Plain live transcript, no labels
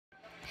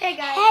Hey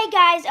guys. Hey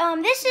guys,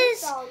 this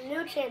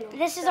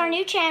is our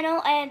new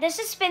channel, and this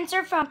is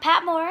Spencer from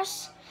Pat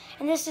Morris,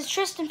 and this is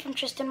Tristan from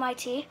Tristan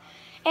YT,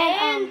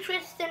 and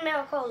Tristan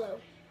Malcolo.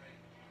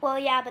 Well,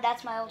 yeah, but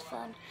that's my old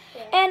phone.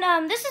 Yeah.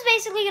 And this is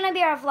basically gonna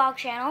be our vlog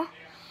channel.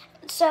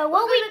 So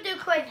we're gonna do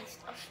crazy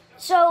stuff.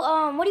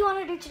 So what do you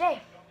want to do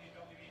today?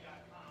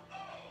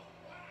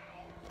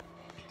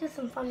 Do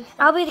some funny stuff.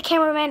 I'll be the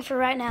cameraman for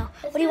right now.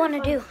 What do you want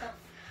to do?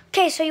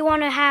 Okay, so you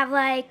want to have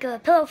like a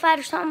pillow fight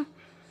or something?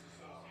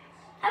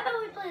 How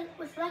about we play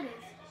with Legos?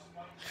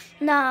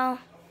 No.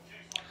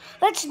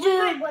 Let's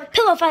do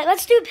pillow fight.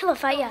 Let's do a pillow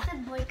fight, yeah.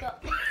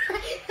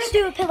 Let's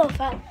do a pillow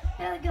fight.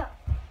 There we go.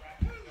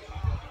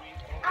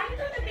 I'm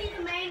going to be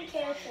the main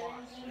character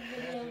in these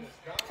videos.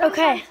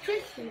 Okay.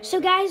 So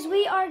guys,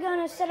 we are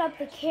going to set up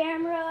the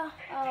camera.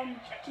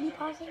 Can you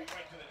pause it?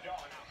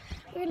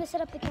 We're going to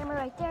set up the camera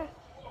right there.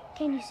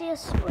 Can you see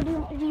us? Or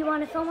do you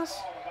want to film us?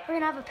 We're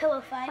going to have a pillow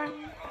fight.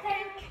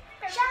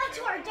 Shout out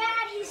to our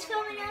dad. He's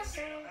filming us.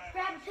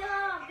 Grab a pillow.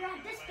 I'll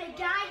grab this big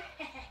guy.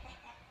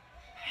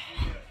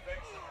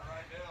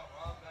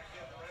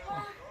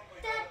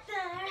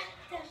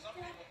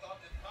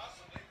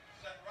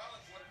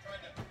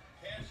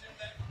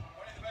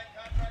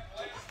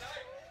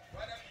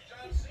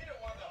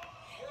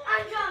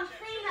 I'm John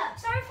Cena.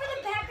 Sorry for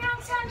the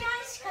background sound,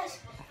 guys, because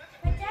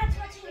my dad's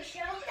watching the show.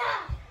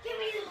 Give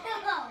me the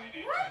pillow.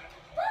 What?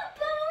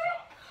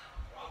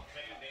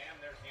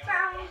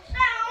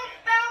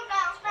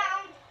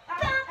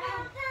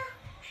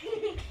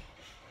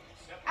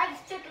 I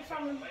just took it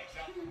from him.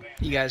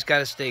 You guys got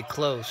to stay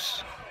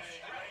close.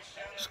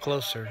 It's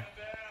closer.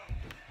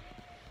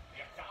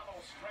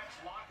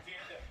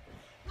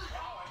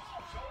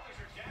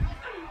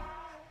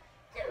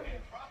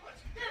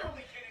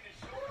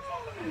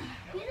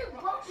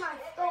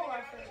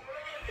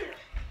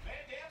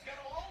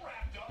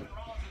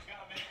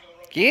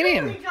 Get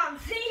him.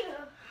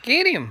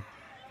 Get him.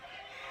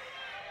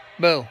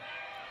 Boo.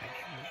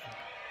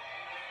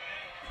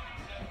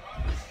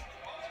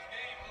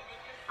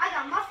 I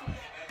got muscles.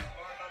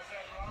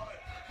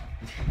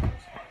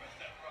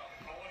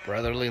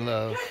 Brotherly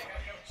love.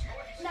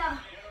 No,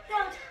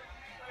 don't.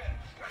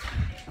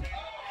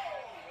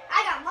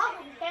 I got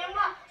muscles,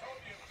 camera.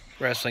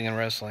 Wrestling and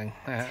wrestling.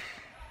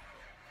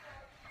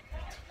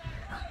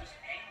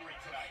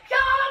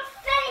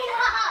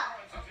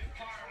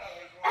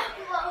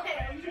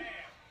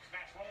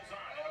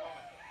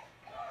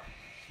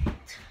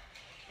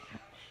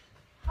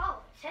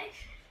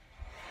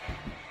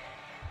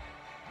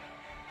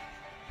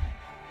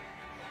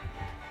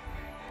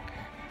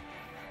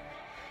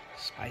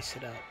 Spice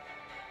it up.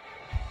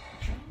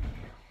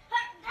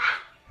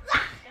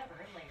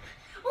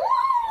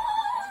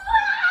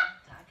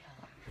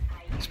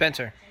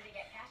 Spencer.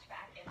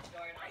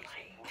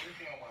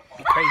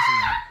 Be crazy.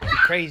 Be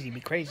crazy. Be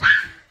crazy.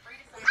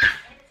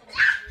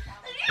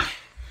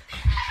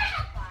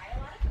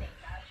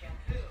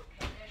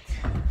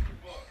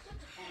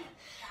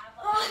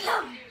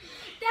 Oh,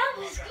 that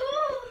was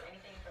cool.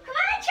 Come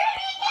on, try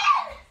me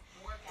again.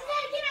 Do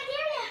that again, I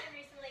dare you.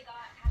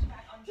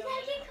 Do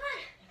that again, come on.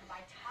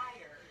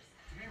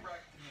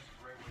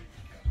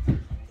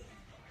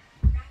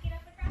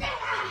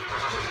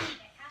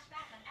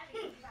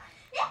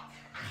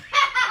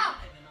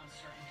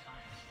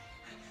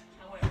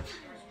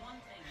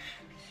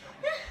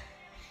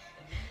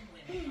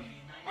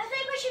 I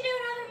think we should do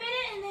another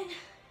minute and then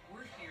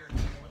we're here to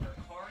deliver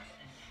cards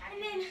and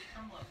packages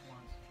from loved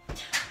ones and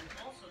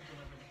also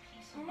deliver the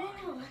peace of mind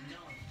of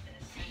knowing that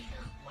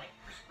essentials like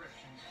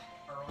prescriptions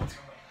are on the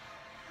way.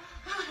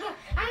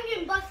 I'm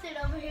getting busted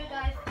over here,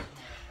 guys.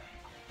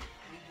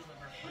 We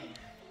deliver food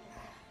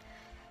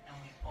and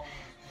we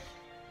always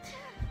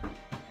will.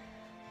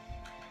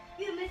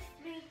 You missed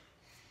me.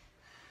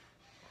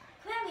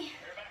 Clammy.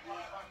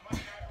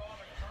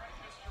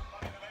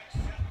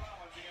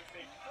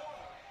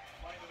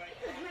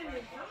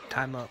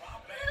 Time up.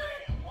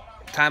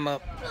 Time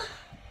up.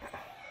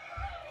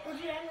 Would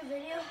you end the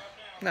video?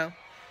 No.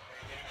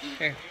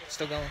 Here,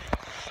 still going.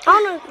 Oh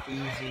no.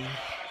 Easy.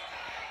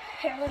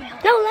 Here, let me hold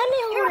it. No, let me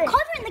hold it. You're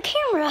covering the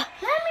camera.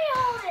 Let me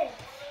hold it.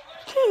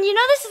 You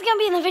know this is gonna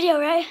be in the video,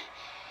 right?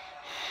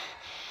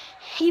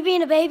 You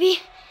being a baby?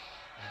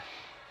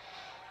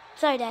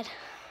 Sorry, Dad.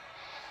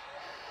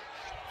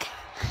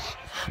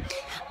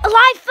 A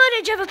live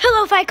footage of a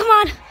pillow fight. Come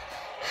on.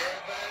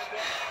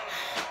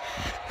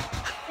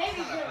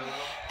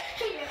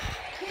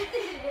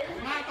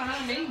 Not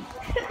behind me.